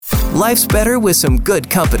Life's better with some good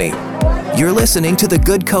company. You're listening to the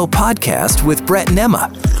Good Co podcast with Brett and Emma.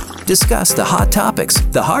 Discuss the hot topics,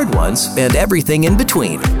 the hard ones, and everything in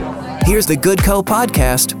between. Here's the Good Co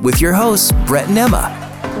podcast with your hosts, Brett and Emma.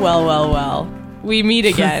 Well. We meet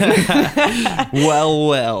again.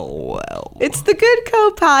 Well. It's the Good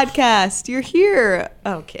Co podcast. You're here.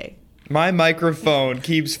 Okay. My microphone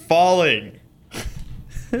keeps falling.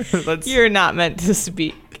 You're not meant to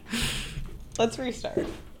speak. Let's restart.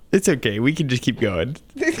 It's okay. We can just keep going.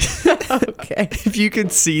 Okay. If you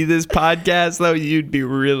could see this podcast, though, you'd be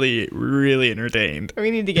really, really entertained.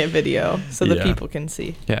 We need to get video so the people can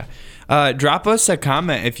see. Yeah. Drop us a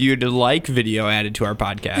comment if you'd like video added to our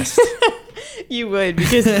podcast. You would,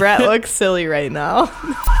 because Brett looks silly right now.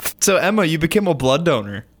 So, Emma, you became a blood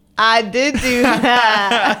donor. I did do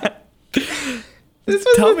that. This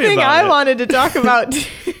was Tell the me thing about I it. wanted to talk about too.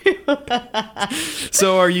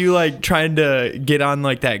 So, are you like trying to get on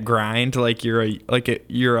like that grind, like you're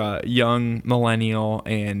a young millennial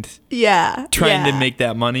and trying to make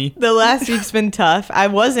that money? The last week's been tough. I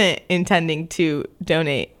wasn't intending to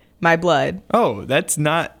donate my blood. Oh, that's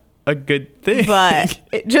not a good thing. But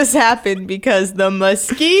it just happened because the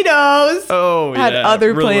mosquitoes had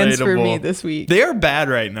other plans for me this week. They are bad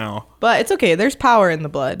right now. But it's okay. There's power in the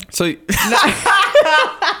blood. So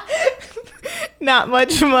Not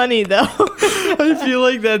much money, though. I feel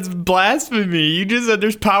like that's blasphemy. You just said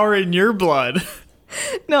there's power in your blood.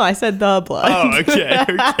 No, I said the blood. Oh, okay.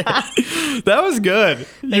 That was good.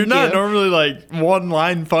 You're not normally like one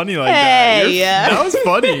line funny like that. That was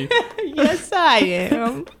funny. Yes, I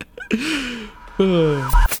am.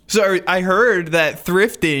 So I heard that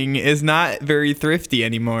thrifting is not very thrifty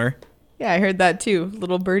anymore. Yeah, I heard that too.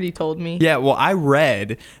 Little birdie told me. Yeah, well, I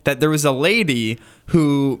read that there was a lady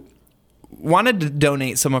who wanted to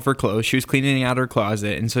donate some of her clothes. She was cleaning out her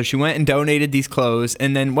closet, and so she went and donated these clothes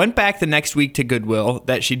and then went back the next week to Goodwill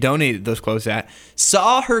that she donated those clothes at,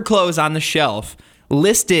 saw her clothes on the shelf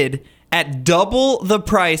listed at double the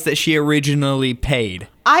price that she originally paid.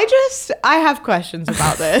 I have questions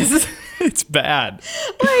about this. It's bad.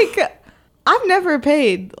 Like, I've never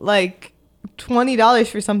paid like $20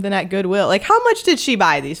 for something at Goodwill. Like, how much did she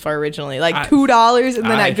buy these for originally? Like $2, and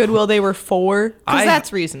then at Goodwill they were $4? Because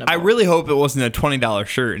that's reasonable. I really hope it wasn't a $20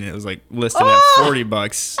 shirt and it was like listed at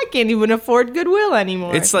 $40. I can't even afford Goodwill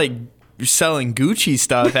anymore. It's like you're selling Gucci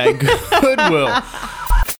stuff at Goodwill.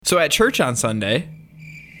 So at church on Sunday.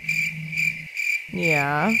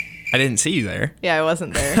 Yeah. I didn't see you there. Yeah, I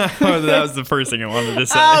wasn't there. That was the first thing I wanted to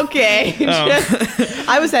say. Okay.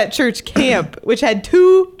 I was at church camp, which had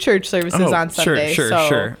 2 church services on Sunday.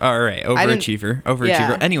 Sure. All right. Overachiever.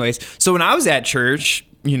 Yeah. Anyways, so when I was at church,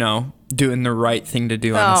 doing the right thing to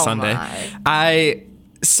do on a Sunday, I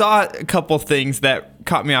saw a couple things that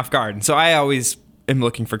caught me off guard. And so I always am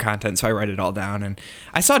looking for content, so I write it all down. And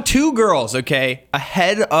I saw 2 girls,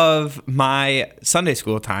 ahead of my Sunday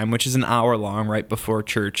school time, which is an hour long right before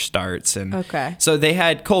church starts. And so they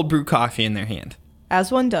had cold brew coffee in their hand. As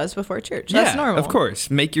one does before church. That's normal. Of course.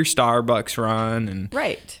 Make your Starbucks run.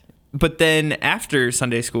 Right. But then after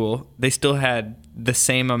Sunday school, they still had the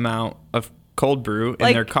same amount of cold brew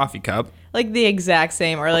in their coffee cup. Like the exact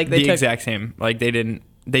same, or like the exact same. Like they didn't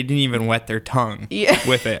even wet their tongue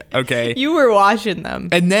with it, okay? You were washing them.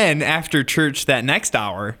 And then after church that next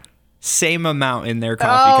hour, same amount in their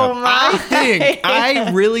coffee cup. I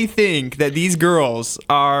really think that these girls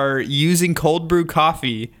are using cold brew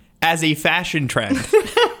coffee as a fashion trend.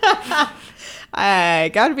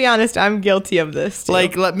 I gotta be honest, I'm guilty of this too.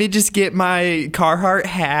 Like, let me just get my Carhartt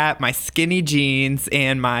hat, my skinny jeans,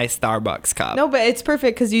 and my Starbucks cup. No, but it's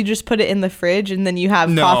perfect because you just put it in the fridge and then you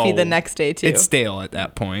have coffee the next day too. It's stale at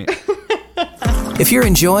that point. If you're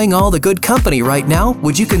enjoying all the good company right now,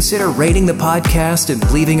 would you consider rating the podcast and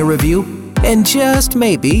leaving a review? And just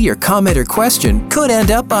maybe your comment or question could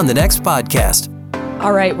end up on the next podcast.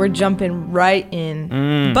 All right, we're jumping right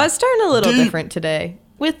in. But starting a little different today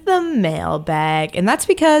with the mailbag. And that's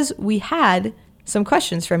because we had some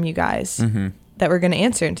questions from you guys that we're going to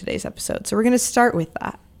answer in today's episode. So we're going to start with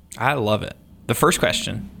that. I love it. The first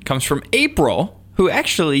question comes from April, who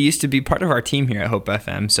actually used to be part of our team here at Hope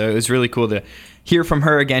FM. So it was really cool to hear from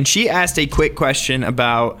her again. She asked a quick question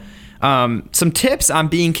about some tips on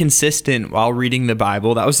being consistent while reading the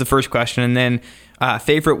Bible. That was the first question. And then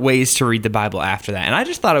favorite ways to read the Bible after that. And I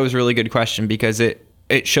just thought it was a really good question because it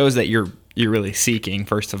shows that you're really seeking,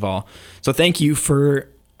 first of all. So thank you for...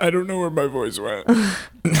 I don't know where my voice went.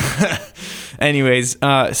 Anyways,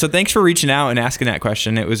 so thanks for reaching out and asking that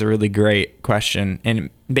question. It was a really great question. And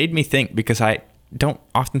it made me think because I don't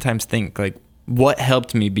oftentimes think, like, what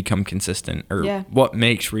helped me become consistent or what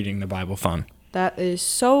makes reading the Bible fun? That is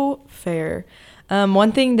so fair.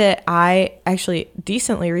 One thing that I actually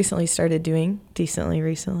decently recently started doing,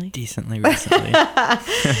 spitting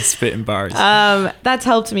bars. That's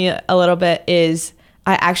helped me a little bit, is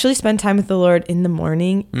I actually spend time with the Lord in the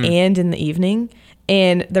morning and in the evening.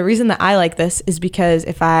 And the reason that I like this is because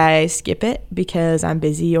if I skip it because I'm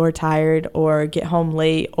busy or tired or get home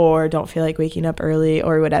late or don't feel like waking up early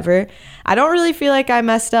or whatever, I don't really feel like I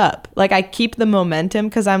messed up. Like, I keep the momentum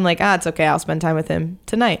because I'm like, it's okay, I'll spend time with him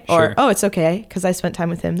tonight. Sure. Or, it's okay because I spent time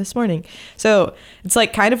with him this morning. So it's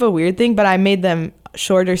like kind of a weird thing, but I made them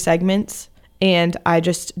shorter segments and I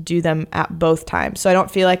just do them at both times. So I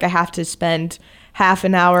don't feel like I have to spend half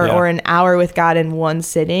an hour or an hour with God in one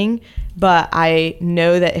sitting. But I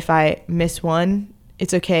know that if I miss one,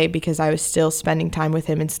 it's okay because I was still spending time with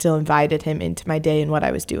him and still invited him into my day and what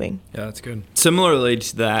I was doing. Yeah, that's good. Similarly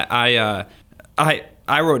to that, I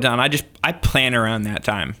wrote down, I plan around that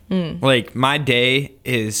time. Like, my day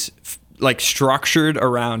is like structured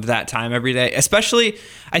around that time every day. Especially,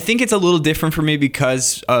 I think it's a little different for me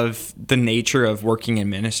because of the nature of working in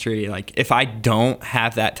ministry. Like, if I don't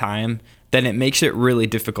have that time, then it makes it really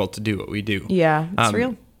difficult to do what we do. Yeah, it's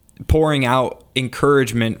real. Pouring out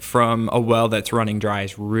encouragement from a well that's running dry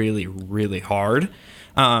is really, really hard.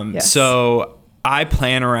 Yes. So I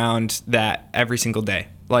plan around that every single day.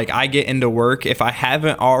 Like, I get into work. If I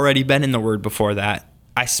haven't already been in the Word before that,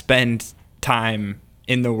 I spend time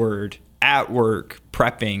in the Word at work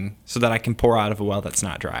prepping so that I can pour out of a well that's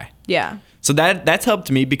not dry. Yeah. So that's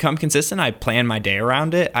helped me become consistent. I plan my day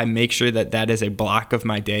around it. I make sure that is a block of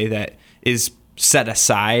my day that is set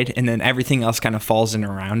aside, and then everything else kind of falls in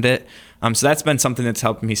around it. So that's been something that's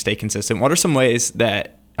helped me stay consistent. What are some ways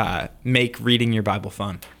that make reading your Bible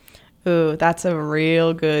fun? Ooh, that's a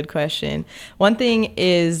real good question. One thing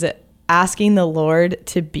is asking the Lord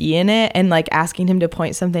to be in it and like asking him to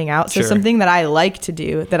point something out. So something that I like to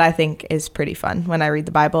do that I think is pretty fun when I read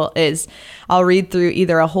the Bible is I'll read through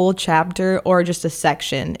either a whole chapter or just a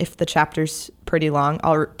section. If the chapter's pretty long,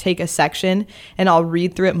 I'll take a section and I'll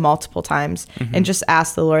read through it multiple times and just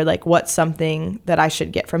ask the Lord, like, what's something that I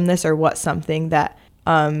should get from this, or what's something that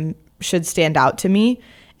should stand out to me.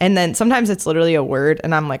 And then sometimes it's literally a word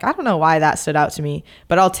and I'm like, I don't know why that stood out to me,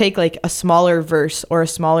 but I'll take like a smaller verse or a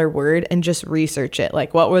smaller word and just research it.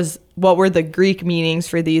 Like, what were the Greek meanings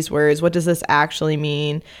for these words? What does this actually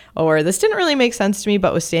mean? Or this didn't really make sense to me,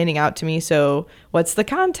 but was standing out to me. So what's the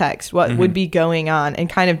context? What would be going on? And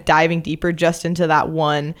kind of diving deeper just into that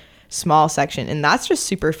one small section. And that's just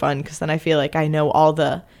super fun because then I feel like I know all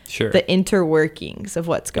the interworkings of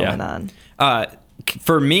what's going on.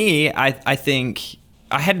 For me, I think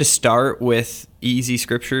I had to start with easy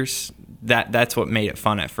scriptures. That's what made it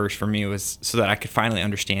fun at first for me, was so that I could finally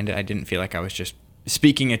understand it. I didn't feel like I was just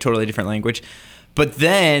speaking a totally different language. But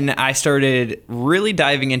then I started really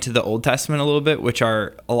diving into the Old Testament a little bit, which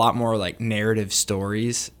are a lot more like narrative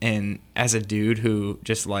stories. And as a dude who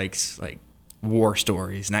just likes like war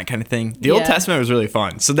stories and that kind of thing, the Old Testament was really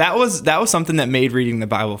fun. So that was something that made reading the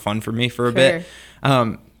Bible fun for me for a bit.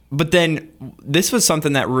 But then this was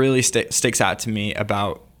something that really sticks out to me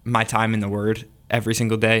about my time in the Word every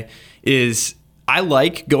single day is I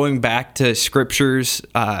like going back to scriptures,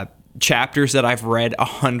 chapters that I've read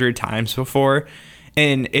 100 times before.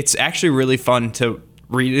 And it's actually really fun to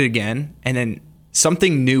read it again. And then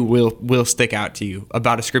something new will stick out to you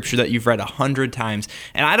about a scripture that you've read 100 times.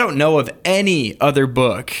 And I don't know of any other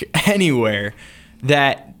book anywhere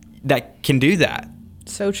that can do that.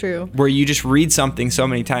 So true. Where you just read something so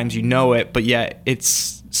many times, you know it, but yet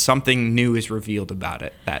it's something new is revealed about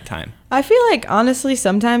it that time. I feel like, honestly,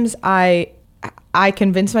 sometimes I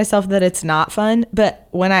convince myself that it's not fun, but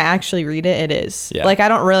when I actually read it, it is. Yeah. Like, I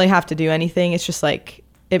don't really have to do anything. It's just like,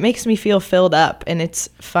 it makes me feel filled up, and it's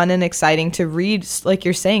fun and exciting to read, like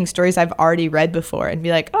you're saying, stories I've already read before and be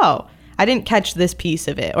like, oh, I didn't catch this piece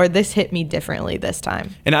of it, or this hit me differently this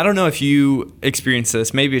time. And I don't know if you experience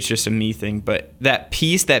this, maybe it's just a me thing, but that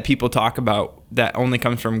peace that people talk about that only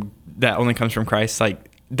comes from Christ,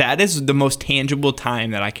 like, that is the most tangible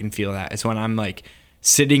time that I can feel that, is when I'm like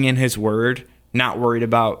sitting in his word, not worried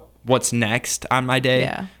about what's next on my day.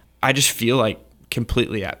 Yeah. I just feel like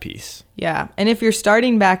completely at peace. Yeah. And if you're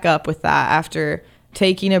starting back up with that after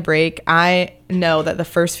taking a break, I know that the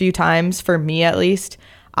first few times, for me at least,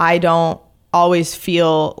 I don't always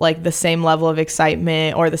feel like the same level of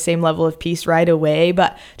excitement or the same level of peace right away,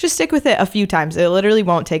 but just stick with it a few times. It literally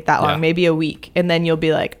won't take that long, maybe a week. And then you'll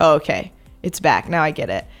be like, oh, okay, it's back. Now I get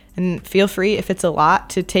it. And feel free, if it's a lot,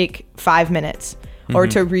 to take 5 minutes or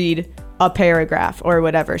to read a paragraph or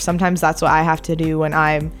whatever. Sometimes that's what I have to do when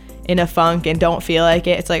I'm in a funk and don't feel like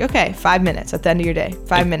it, it's like, okay, 5 minutes at the end of your day,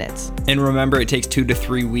 5 minutes. And remember, it takes 2 to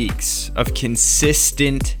 3 weeks of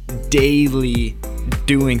consistent daily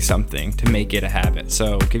doing something to make it a habit.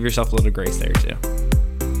 So give yourself a little grace there too.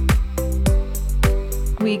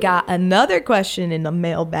 We got another question in the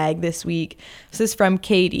mailbag this week. This is from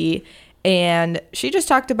Katie, and she just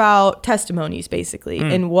talked about testimonies basically.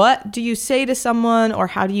 And what do you say to someone, or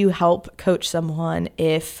how do you help coach someone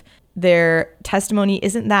if their testimony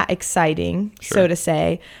isn't that exciting, so to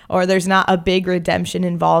say, or there's not a big redemption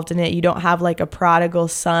involved in it? You don't have like a prodigal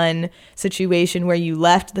son situation where you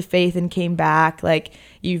left the faith and came back. Like,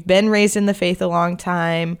 you've been raised in the faith a long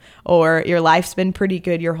time, or your life's been pretty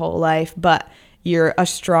good your whole life, but you're a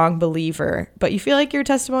strong believer, but you feel like your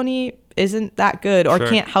testimony isn't that good, or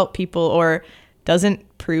can't help people, or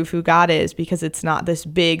doesn't prove who God is, because it's not this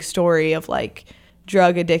big story of like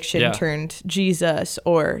drug addiction turned Jesus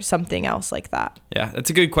or something else like that. Yeah, that's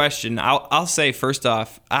a good question. I'll say, first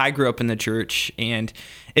off, I grew up in the church, and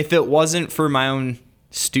if it wasn't for my own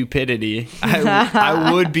stupidity,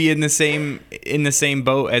 I would be in the same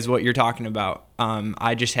boat as what you're talking about.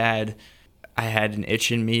 I had an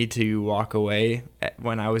itch in me to walk away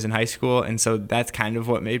when I was in high school, and so that's kind of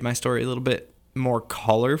what made my story a little bit more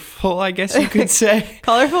colorful, I guess you could say.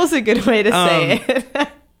 Colorful is a good way to say it.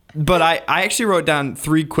 But I actually wrote down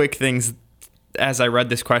 3 quick things as I read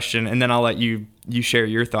this question, and then I'll let you share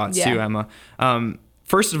your thoughts too, Emma.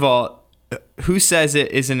 First of all, who says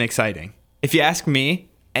it isn't exciting? If you ask me,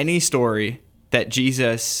 any story that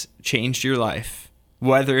Jesus changed your life,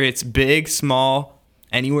 whether it's big, small,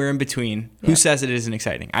 anywhere in between, who says it isn't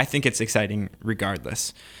exciting? I think it's exciting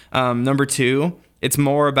regardless. Number 2, it's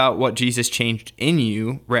more about what Jesus changed in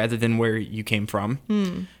you rather than where you came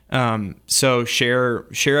from. So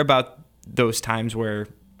share about those times where,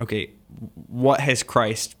 okay, what has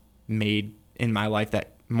Christ made in my life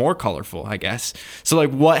that more colorful, I guess? So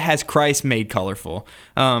like, what has Christ made colorful?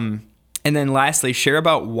 And then lastly, share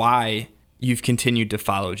about why you've continued to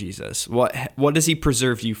follow Jesus. What does he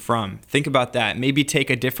preserve you from? Think about that. Maybe take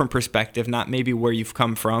a different perspective, not maybe where you've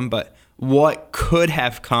come from, but what could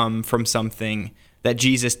have come from something that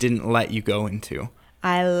Jesus didn't let you go into.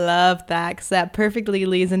 I love that, because that perfectly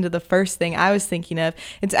leads into the first thing I was thinking of.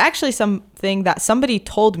 It's actually something that somebody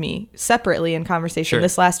told me separately in conversation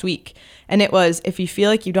this last week. And it was, if you feel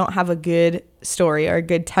like you don't have a good story or a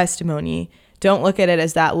good testimony, don't look at it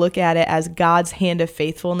as that. Look at it as God's hand of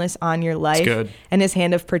faithfulness on your life and his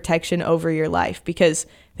hand of protection over your life. Because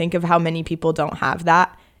think of how many people don't have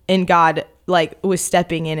that. And God was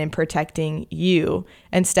stepping in and protecting you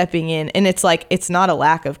and stepping in. And it's like, it's not a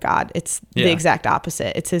lack of God. It's the exact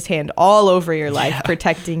opposite. It's his hand all over your life,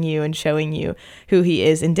 protecting you and showing you who he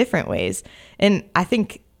is in different ways. And I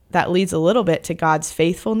think that leads a little bit to God's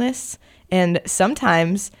faithfulness. And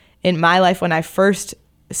sometimes in my life, when I first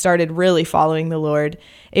started really following the Lord,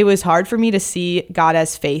 it was hard for me to see God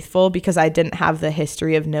as faithful because I didn't have the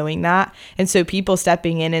history of knowing that. And so people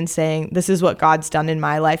stepping in and saying, this is what God's done in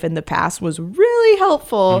my life in the past, was really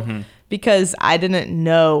helpful because I didn't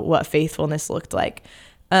know what faithfulness looked like.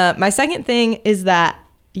 My second thing is that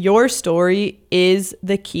your story is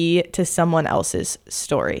the key to someone else's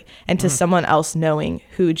story and to someone else knowing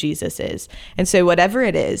who Jesus is. And so whatever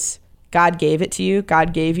it is, God gave it to you.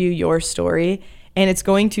 God gave you your story. And it's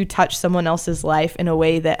going to touch someone else's life in a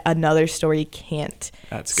way that another story can't.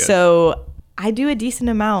 That's good. So I do a decent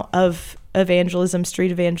amount of evangelism,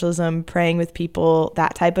 street evangelism, praying with people,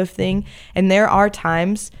 that type of thing. And there are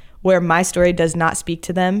times where my story does not speak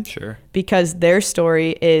to them because their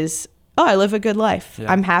story is, oh, I live a good life.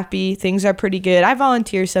 Yeah. I'm happy. Things are pretty good. I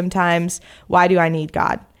volunteer sometimes. Why do I need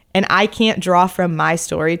God? And I can't draw from my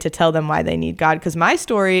story to tell them why they need God, because my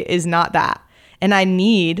story is not that. And I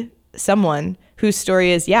need someone whose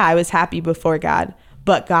story is, I was happy before God,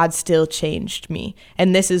 but God still changed me.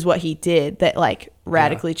 And this is what he did that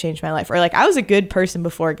radically changed my life. Or I was a good person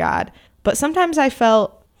before God, but sometimes I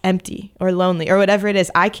felt empty or lonely or whatever it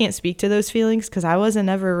is. I can't speak to those feelings because I wasn't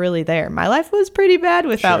ever really there. My life was pretty bad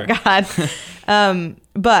without God.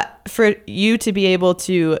 But for you to be able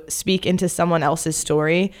to speak into someone else's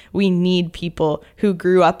story, we need people who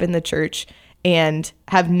grew up in the church and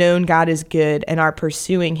have known God is good and are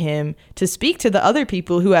pursuing him to speak to the other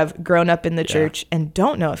people who have grown up in the church and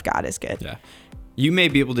don't know if God is good. Yeah. You may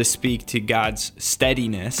be able to speak to God's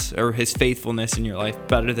steadiness or his faithfulness in your life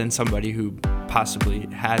better than somebody who possibly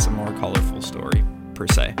has a more colorful story, per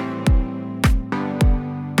se.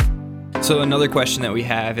 So another question that we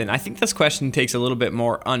have, and I think this question takes a little bit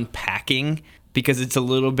more unpacking because it's a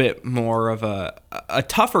little bit more of a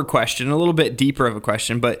tougher question, a little bit deeper of a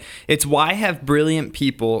question, but it's why have brilliant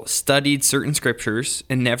people studied certain scriptures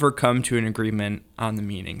and never come to an agreement on the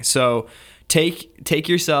meaning? So take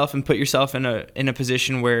yourself and put yourself in a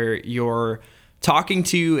position where you're talking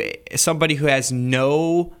to somebody who has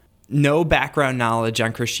no background knowledge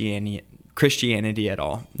on Christianity at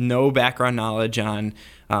all, no background knowledge on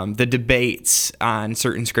the debates on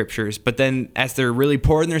certain scriptures. But then as they're really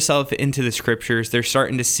pouring themselves into the scriptures, they're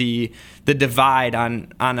starting to see the divide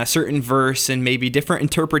on a certain verse and maybe different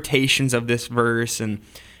interpretations of this verse. And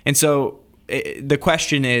so the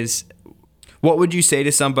question is, what would you say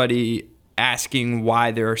to somebody asking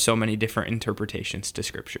why there are so many different interpretations to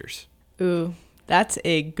scriptures? Ooh, that's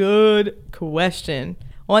a good question.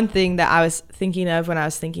 One thing that I was thinking of when I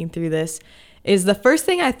was thinking through this is the first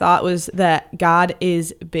thing I thought was that God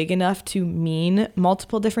is big enough to mean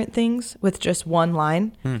multiple different things with just one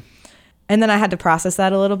line. And then I had to process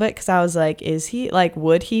that a little bit because I was like,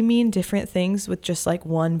 would he mean different things with just like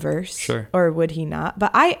one verse? Sure. Or would he not?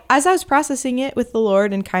 But as I was processing it with the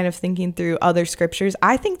Lord and kind of thinking through other scriptures,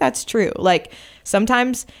 I think that's true. Like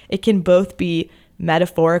sometimes it can both be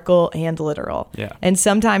metaphorical and literal. Yeah. And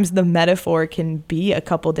sometimes the metaphor can be a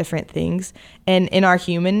couple different things. And in our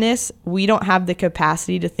humanness, we don't have the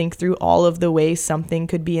capacity to think through all of the ways something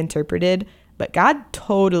could be interpreted, but God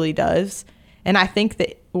totally does. And I think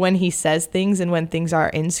that when he says things and when things are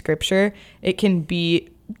in scripture, it can be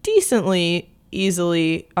decently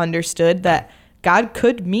easily understood that God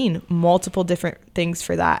could mean multiple different things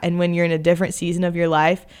for that. And when you're in a different season of your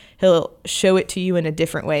life, he'll show it to you in a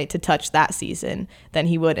different way to touch that season than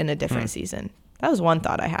he would in a different season. That was one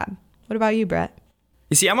thought I had. What about you, Brett?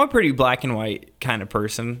 You see, I'm a pretty black and white kind of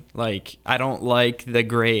person. Like, I don't like the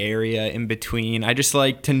gray area in between. I just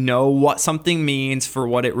like to know what something means for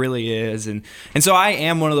what it really is. And so I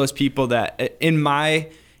am one of those people that in my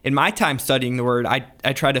time studying the word, I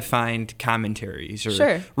try to find commentaries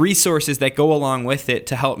or resources that go along with it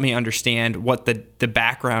to help me understand what the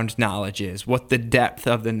background knowledge is, what the depth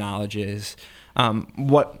of the knowledge is,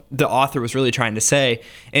 what the author was really trying to say.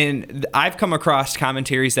 And I've come across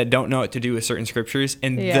commentaries that don't know what to do with certain scriptures,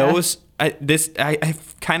 and I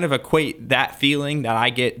kind of equate that feeling that I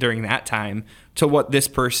get during that time to what this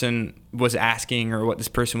person was asking or what this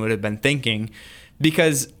person would have been thinking.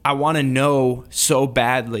 Because I want to know so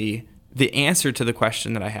badly the answer to the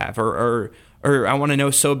question that I have, or I want to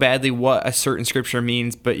know so badly what a certain scripture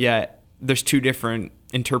means, but yet there's two different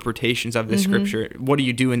interpretations of the scripture. What do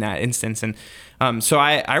you do in that instance? And so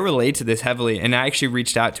I relate to this heavily, and I actually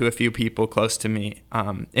reached out to a few people close to me,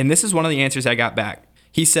 and this is one of the answers I got back.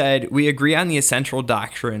 He said, "We agree on the essential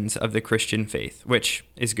doctrines of the Christian faith," which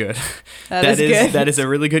is good. That is good. That is a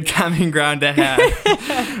really good common ground to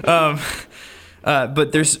have.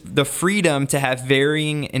 But there's the freedom to have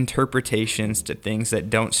varying interpretations to things that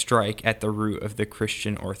don't strike at the root of the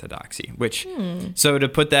Christian orthodoxy, which, so to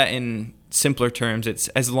put that in simpler terms, it's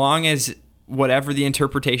as long as whatever the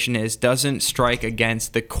interpretation is doesn't strike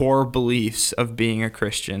against the core beliefs of being a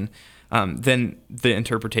Christian, then the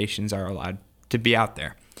interpretations are allowed to be out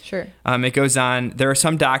there. Sure. It goes on, there are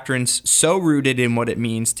some doctrines so rooted in what it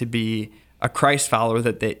means to be a Christ follower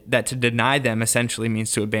that to deny them essentially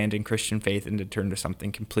means to abandon Christian faith and to turn to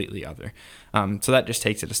something completely other. So that just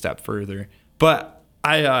takes it a step further. But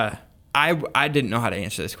I didn't know how to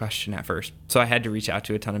answer this question at first, so I had to reach out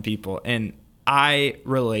to a ton of people, and I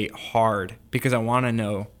relate hard because I want to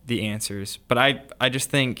know the answers. But I just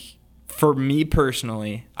think for me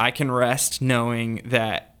personally, I can rest knowing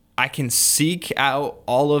that I can seek out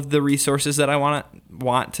all of the resources that I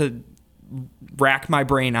want to rack my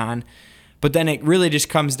brain on. But then it really just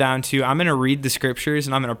comes down to, I'm going to read the scriptures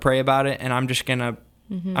and I'm going to pray about it, and I'm just going to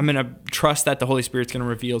I'm going to trust that the Holy Spirit's going to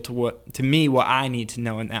reveal to me what I need to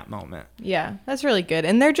know in that moment. Yeah, that's really good.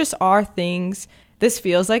 And there just are things, this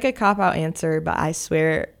feels like a cop-out answer, but I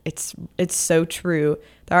swear it's so true.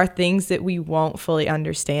 There are things that we won't fully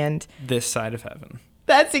understand this side of heaven.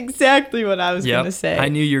 That's exactly what I was going to say. I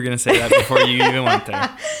knew you were going to say that before you even went there.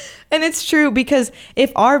 And it's true, because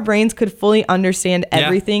if our brains could fully understand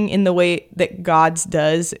everything in the way that God's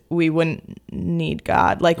does, we wouldn't need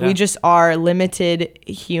God. We just are limited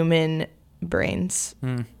human brains.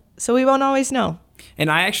 So we won't always know. And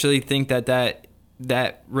I actually think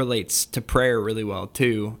that relates to prayer really well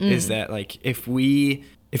too, is that if we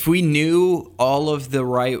knew all of the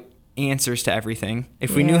right answers to everything,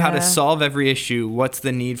 if we knew how to solve every issue, what's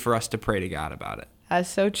the need for us to pray to God about it? That's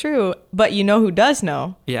so true. But you know who does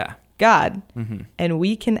know? Yeah. God. And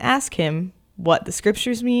we can ask him what the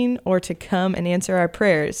scriptures mean or to come and answer our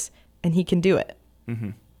prayers. and he can do it.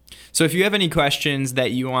 So if you have any questions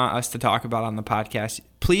that you want us to talk about on the podcast,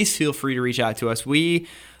 please feel free to reach out to us. We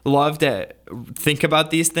love to think about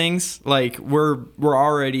these things. Like we're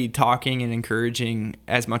already talking and encouraging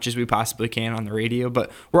as much as we possibly can on the radio,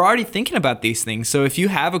 but we're already thinking about these things. So if you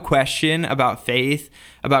have a question about faith,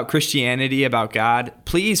 about Christianity, about God,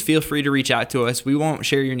 please feel free to reach out to us. We won't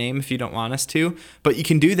share your name if you don't want us to, but you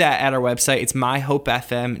can do that at our website. It's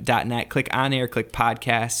myhopefm.net. Click on air, click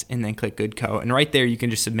podcasts, and then click Good Co. And right there, you can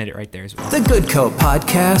just submit it right there as well. The Good Co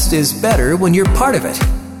podcast is better when you're part of it.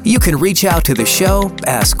 You can reach out to the show,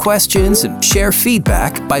 ask questions, and share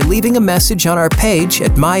feedback by leaving a message on our page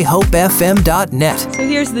at myhopefm.net. So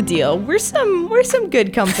here's the deal. We're some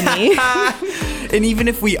good company. And even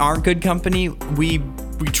if we aren't good company, we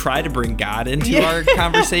try to bring God into our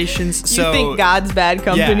conversations. You think God's bad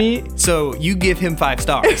company? Yeah. So you give him 5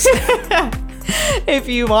 stars. If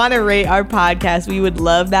you want to rate our podcast, we would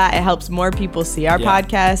love that. It helps more people see our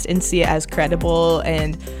podcast and see it as credible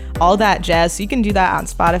and all that jazz. So you can do that on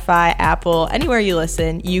Spotify, Apple, anywhere you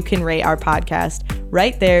listen. You can rate our podcast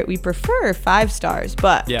right there. We prefer 5 stars,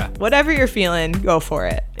 but whatever you're feeling, go for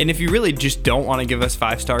it. And if you really just don't want to give us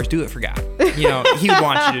 5 stars, do it for God. You know, he would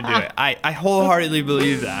want you to do it. I wholeheartedly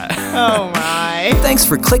believe that. Oh my. Thanks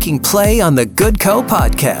for clicking play on the Good Co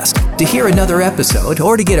podcast. To hear another episode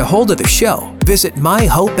or to get a hold of the show, visit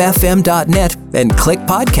myhopefm.net and click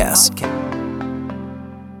podcasts.